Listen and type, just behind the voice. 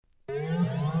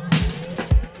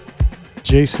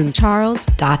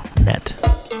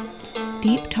JasonCharles.net.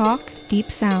 Deep talk,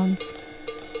 deep sounds.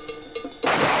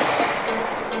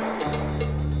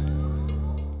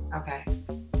 Okay.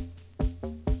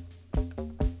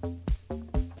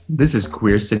 This is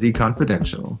Queer City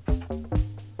Confidential.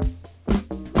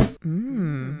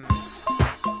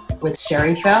 With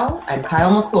Sherry Fell and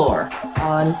Kyle McClure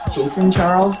on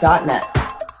JasonCharles.net.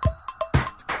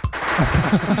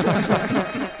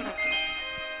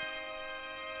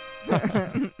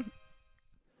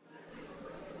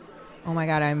 Oh my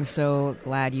god, I'm so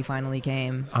glad you finally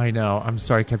came. I know. I'm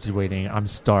sorry I kept you waiting. I'm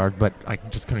starved, but I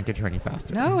just couldn't get here any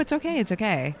faster. No, it's okay. It's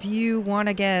okay. Do you want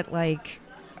to get like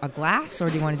a glass or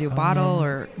do you want to do a bottle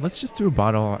or? Let's just do a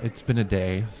bottle. It's been a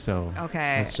day, so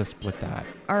Okay. let's just split that.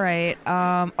 All right.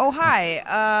 Oh,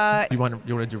 hi. You want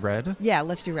to do red? Yeah,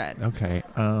 let's do red. Okay.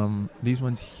 These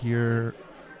ones here.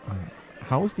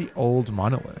 How is the old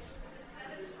monolith?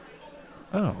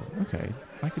 Oh, okay.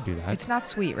 I could do that. It's not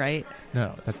sweet, right?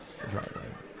 No, that's dry wine.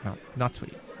 No, not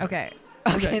sweet. Okay.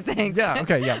 Okay, thanks. Yeah,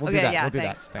 okay, yeah, we'll do Okay, that. yeah, we'll do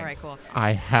thanks. that. All right, cool.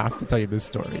 I have to tell you this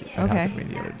story that Okay. happened to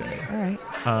me the other day. All right.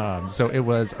 So it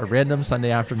was a random Sunday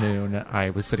afternoon.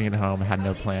 I was sitting at home, had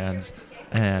no plans,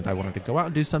 and I wanted to go out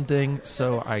and do something.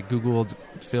 So I Googled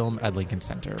film at Lincoln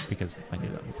Center because I knew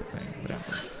that was a thing,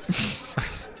 whatever.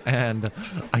 And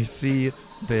I see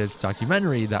this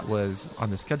documentary that was on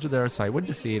the schedule there. So I went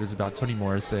to see it. It was about Toni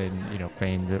Morrison,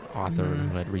 famed author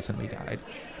who had recently died.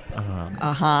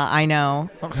 I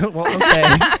know. Well,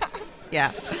 okay.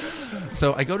 Yeah.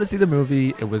 So I go to see the movie.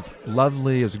 It was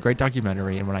lovely. It was a great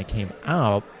documentary. And when I came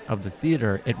out of the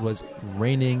theater, it was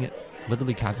raining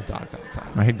literally cats and dogs outside.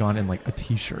 I had gone in like a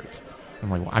t-shirt. I'm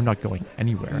like, well, I'm not going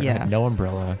anywhere. Yeah. I had no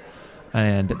umbrella.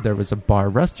 And there was a bar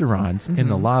restaurant in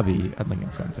the lobby at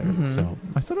Lincoln Center. So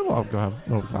I said, I'll go have a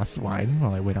little glass of wine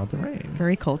while I wait out the rain.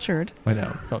 Very cultured. I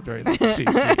know. Felt very like chic.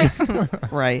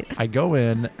 Right. I go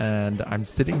in and I'm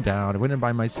sitting down. I went in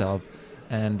by myself.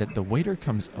 And the waiter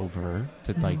comes over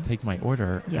to take my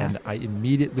order. Yeah. And I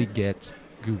immediately get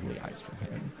googly eyes from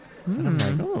him. And I'm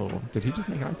like, oh, did he just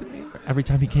make eyes at me? Every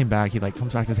time he came back, he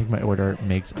comes back to take my order,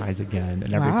 makes eyes again.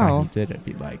 And every time he did it,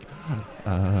 he'd be like,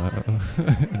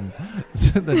 and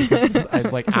so then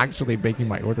I'm actually making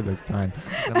my order this time.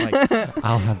 And I'm like,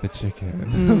 I'll have the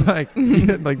chicken.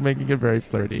 Making it very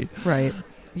flirty. Right.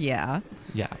 Yeah.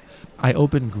 Yeah. I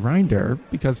open Grindr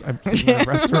because I'm sitting in a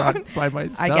restaurant by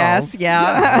myself. I guess,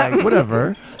 yeah.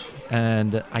 Whatever.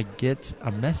 And I get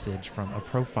a message from a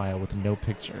profile with no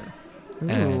picture. Ooh.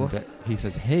 And he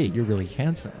says, hey, you're really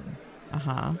handsome.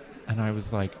 Uh-huh. And I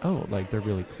was like, oh, they're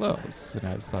really close. And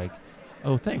I was like,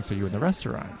 oh, thanks. Are you in the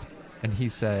restaurant? And he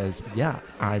says, yeah,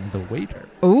 I'm the waiter.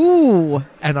 Ooh.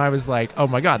 And I was like, oh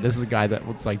my God, this is a guy that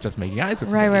was just making eyes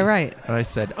with me. Right. And I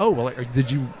said, oh, well,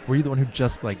 were you the one who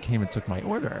just came and took my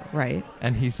order? Right.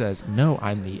 And he says, no,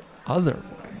 I'm the other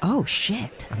one. Oh,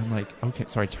 shit. And I'm like, okay.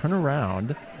 So I turn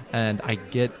around and I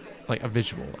get a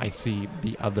visual. I see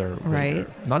the other waiter.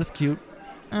 Right. Not as cute.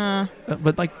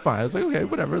 But fine. I was like, okay,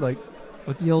 whatever.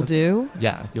 Let's do?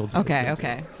 Yeah, you'll do. Okay, you'll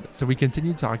okay. do. So we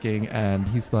continued talking, and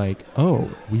he's like, "Oh,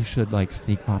 we should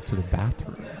sneak off to the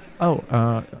bathroom." I'll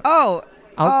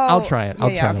try it. I'll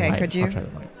try the light. Could you? I'll try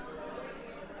the light.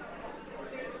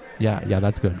 Yeah,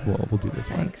 that's good. We'll do this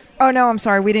Thanks. Oh no, I'm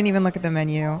sorry. We didn't even look at the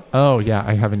menu. Oh yeah,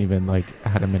 I haven't even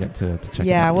had a minute to check.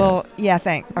 Yeah, it out well, yeah.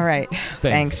 All right.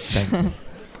 Thanks.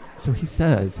 So he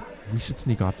says we should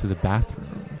sneak off to the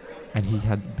bathroom. And he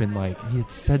had been he had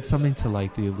said something to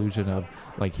the illusion of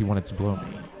he wanted to blow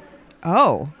me.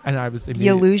 Oh. And I was the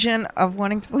illusion of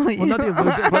wanting to blow you. Well, not the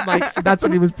illusion, but that's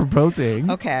what he was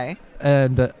proposing. Okay.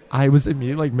 And I was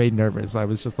immediately made nervous. I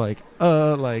was just I've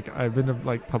been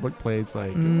in public place.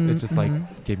 It just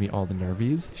gave me all the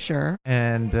nervies. Sure.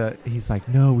 And he's like,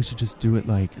 no, we should just do it.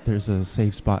 There's a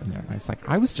safe spot in there. And I was like,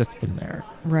 I was just in there.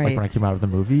 Right. When I came out of the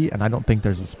movie, and I don't think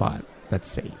there's a spot that's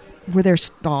safe. Were there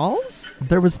stalls?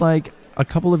 There was a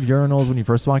couple of urinals when you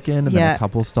first walk in, and then a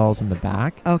couple stalls in the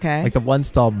back. Okay. The one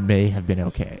stall may have been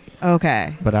okay.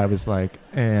 Okay. But I was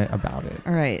about it.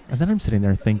 All right. And then I'm sitting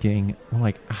there thinking,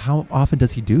 well, how often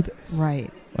does he do this?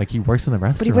 Right. He works in the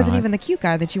restaurant. But he wasn't even the cute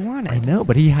guy that you wanted. I know,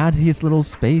 but he had his little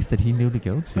space that he knew to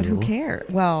go to. But who cared?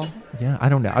 Well. Yeah, I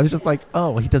don't know. I was just he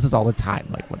does this all the time,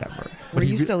 whatever. Were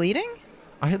you still eating?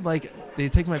 I had they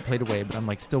take my plate away, but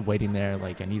I'm still waiting there.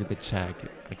 I needed the check.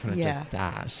 I couldn't just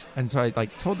dash. And so I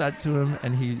told that to him,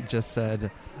 and he just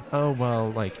said, oh,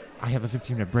 well, I have a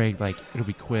 15-minute break. It'll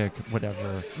be quick,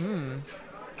 whatever.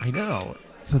 I know.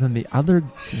 So then the other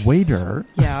waiter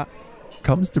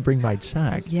comes to bring my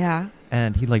check. Yeah.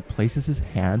 And he places his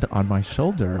hand on my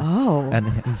shoulder. Oh. And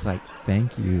he's like,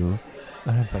 thank you.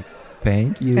 And I was like,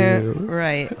 Thank you.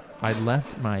 Right. I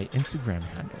left my Instagram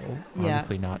handle, Yeah.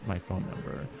 obviously not my phone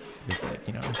number, because like,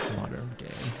 modern gay,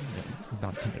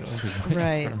 not committal, my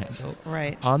Right. Instagram handle,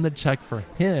 Right. on the check for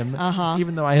him,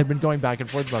 even though I had been going back and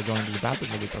forth about going to the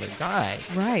bathroom with this other guy.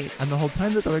 Right. And the whole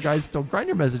time this other guy's still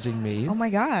Grindr messaging me. Oh my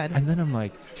God. And then I'm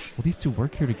like, well, these two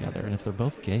work here together, and if they're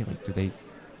both gay, like, do they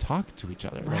talk to each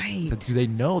other? Right. Like, do they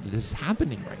know that this is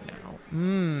happening right now?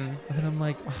 Mm. And then I'm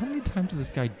like, well, how many times does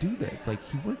this guy do this? Like,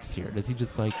 he works here. Does he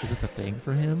just like, is this a thing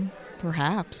for him?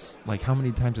 Perhaps. Like, how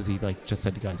many times has he like just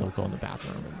said to guys, "Oh, go in the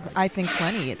bathroom"? And, like, I think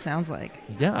plenty, it sounds like.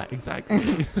 yeah,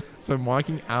 exactly. So I'm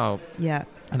walking out, Yeah.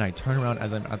 and I turn around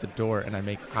as I'm at the door, and I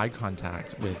make eye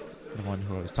contact with the one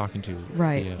who I was talking to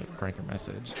Right. via Grindr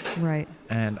message, Right.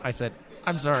 and I said,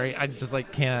 "I'm sorry, I just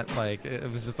like can't like it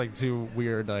was just like too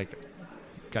weird. Like,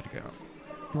 gotta go."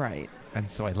 Right. And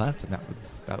so I left, and that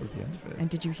was the end of it. And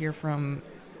did you hear from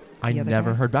I the other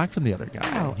never guy? heard back from the other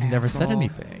guy. Oh, He never said asshole.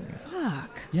 anything.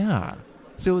 Fuck. Yeah.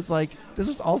 So it was like, this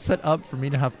was all set up for me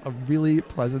to have a really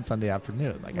pleasant Sunday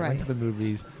afternoon. Like, I Right. went to the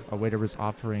movies, a waiter was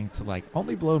offering to, like,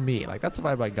 only blow me. Like, that's the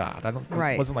vibe I got. It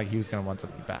Right. wasn't like he was going to want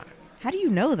something back. How do you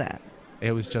know that?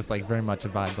 It was just, like, very much a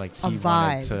vibe. Like, A he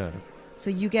wanted vibe. to, So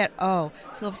you get, so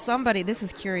if somebody, this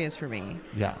is curious for me.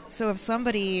 yeah. So if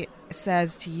somebody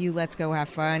says to you, let's go have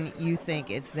fun, you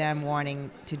think it's them wanting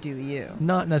to do you.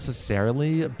 Not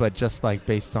necessarily, but just, like,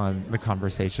 based on the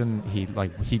conversation, he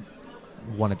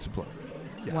wanted to blow me.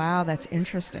 Yeah. Wow, that's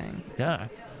interesting. Yeah.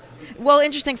 Well,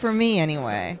 interesting for me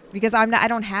anyway, because I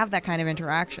don't have that kind of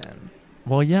interaction.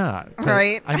 Well, yeah. 'Cause,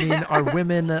 Right. I mean,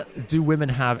 do women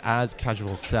have as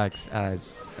casual sex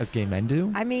as gay men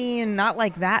do? I mean, not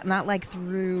like that, not like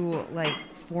through like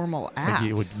formal apps. Like,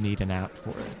 you would need an app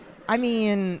for it. I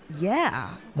mean, yeah.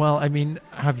 Well, I mean,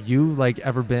 have you like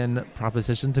ever been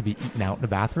propositioned to be eaten out in a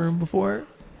bathroom before?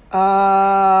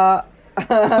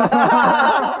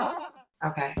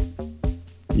 Okay.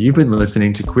 You've been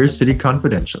listening to Queer City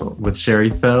Confidential with Sherry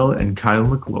Fell and Kyle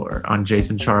McClure on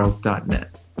jasoncharles.net.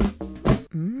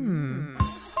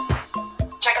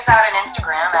 Check us out on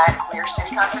Instagram at Queer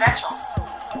City Confidential.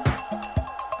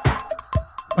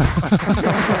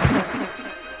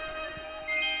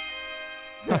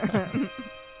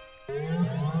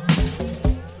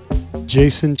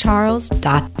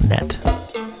 Charles.net.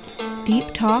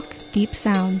 Deep talk, deep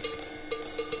sounds.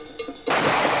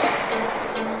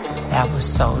 That was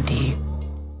so deep.